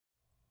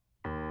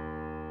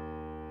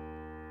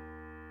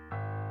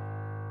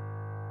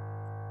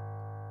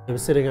I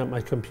was sitting at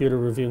my computer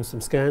reviewing some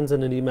scans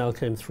and an email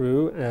came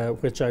through,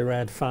 which I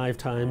read 5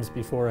 times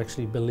before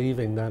actually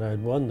believing that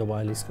I'd won the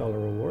Wylie Scholar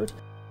Award.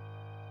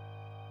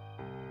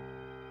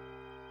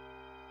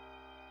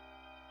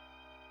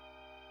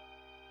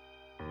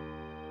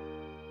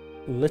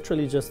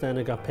 Literally just then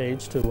I got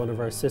paged to one of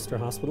our sister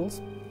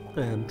hospitals,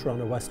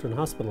 Toronto Western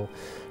Hospital,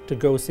 to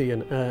go see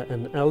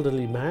an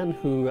elderly man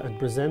who had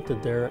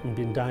presented there and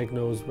been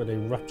diagnosed with a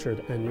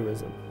ruptured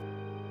aneurysm.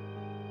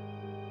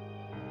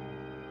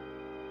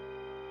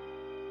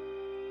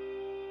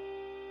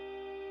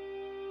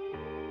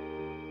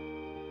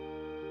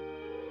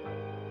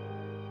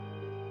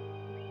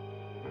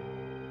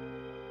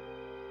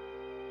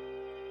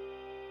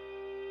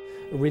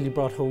 It really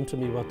brought home to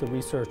me what the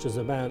research is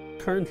about.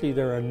 Currently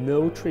there are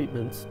no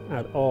treatments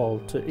at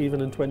all,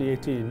 even in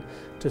 2018,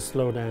 to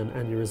slow down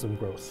aneurysm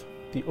growth.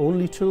 The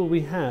only tool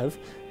we have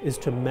is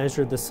to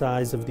measure the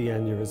size of the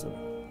aneurysm.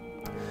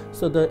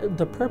 So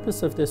the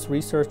purpose of this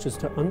research is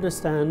to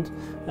understand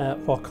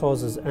what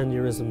causes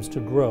aneurysms to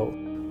grow.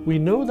 We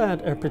know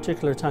that a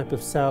particular type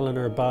of cell in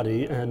our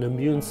body, an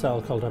immune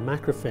cell called a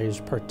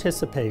macrophage,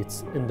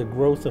 participates in the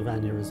growth of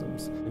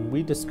aneurysms. And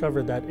we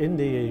discovered that in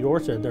the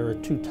aorta there are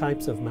 2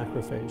 types of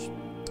macrophage.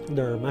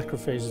 There are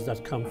macrophages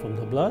that come from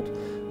the blood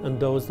and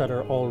those that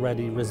are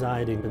already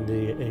residing in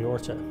the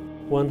aorta.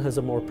 One has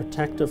a more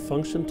protective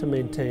function to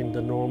maintain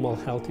the normal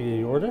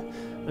healthy aorta,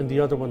 and the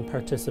other one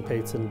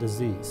participates in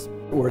disease.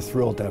 We're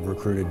thrilled to have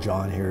recruited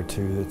John here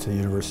to the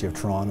University of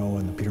Toronto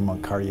and the Peter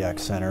Munk Cardiac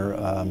Centre.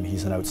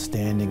 He's an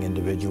outstanding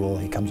individual.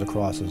 He comes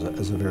across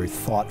as a very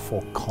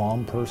thoughtful,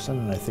 calm person,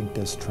 and I think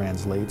this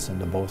translates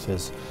into both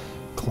his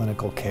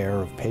clinical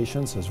care of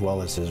patients as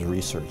well as his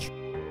research.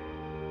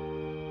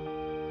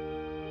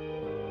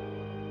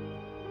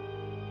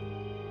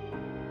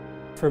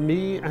 For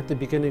me, at the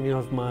beginning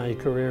of my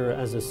career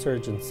as a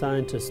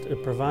surgeon-scientist,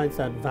 it provides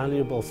that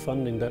valuable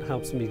funding that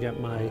helps me get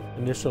my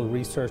initial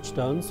research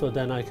done, so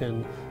then I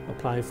can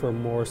apply for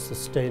more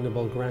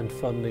sustainable grant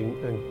funding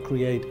and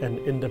create an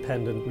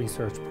independent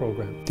research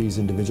program. These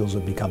individuals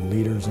have become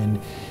leaders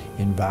in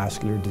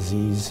vascular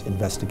disease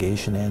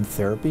investigation and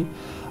therapy.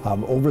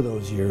 Over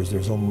those years,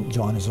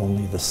 John is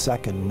only the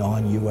 2nd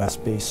non-US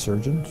based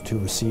surgeon to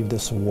receive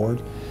this award.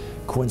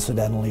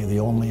 Coincidentally, the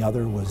only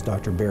other was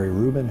Dr. Barry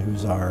Rubin,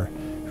 who's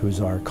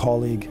our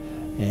colleague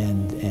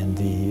and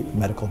the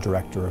medical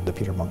director of the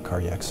Peter Munk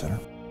Cardiac Centre.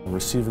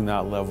 Receiving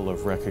that level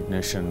of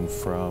recognition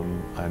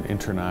from an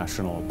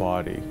international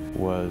body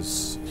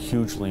was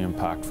hugely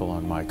impactful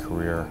on my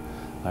career.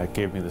 It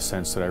gave me the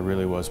sense that I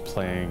really was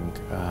playing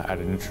at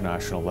an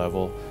international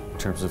level in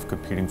terms of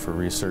competing for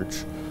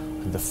research.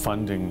 And the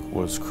funding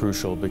was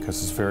crucial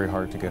because it's very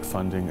hard to get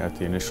funding at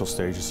the initial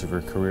stages of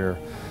your career,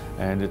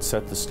 and it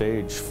set the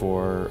stage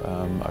for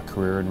a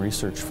career in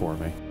research for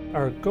me.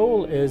 Our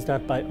goal is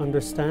that by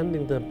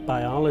understanding the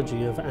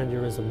biology of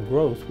aneurysm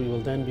growth, we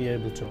will then be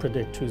able to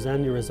predict whose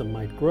aneurysm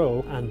might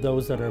grow and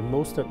those that are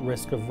most at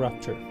risk of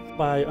rupture.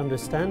 By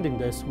understanding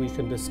this, we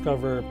can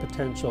discover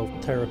potential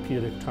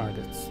therapeutic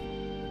targets.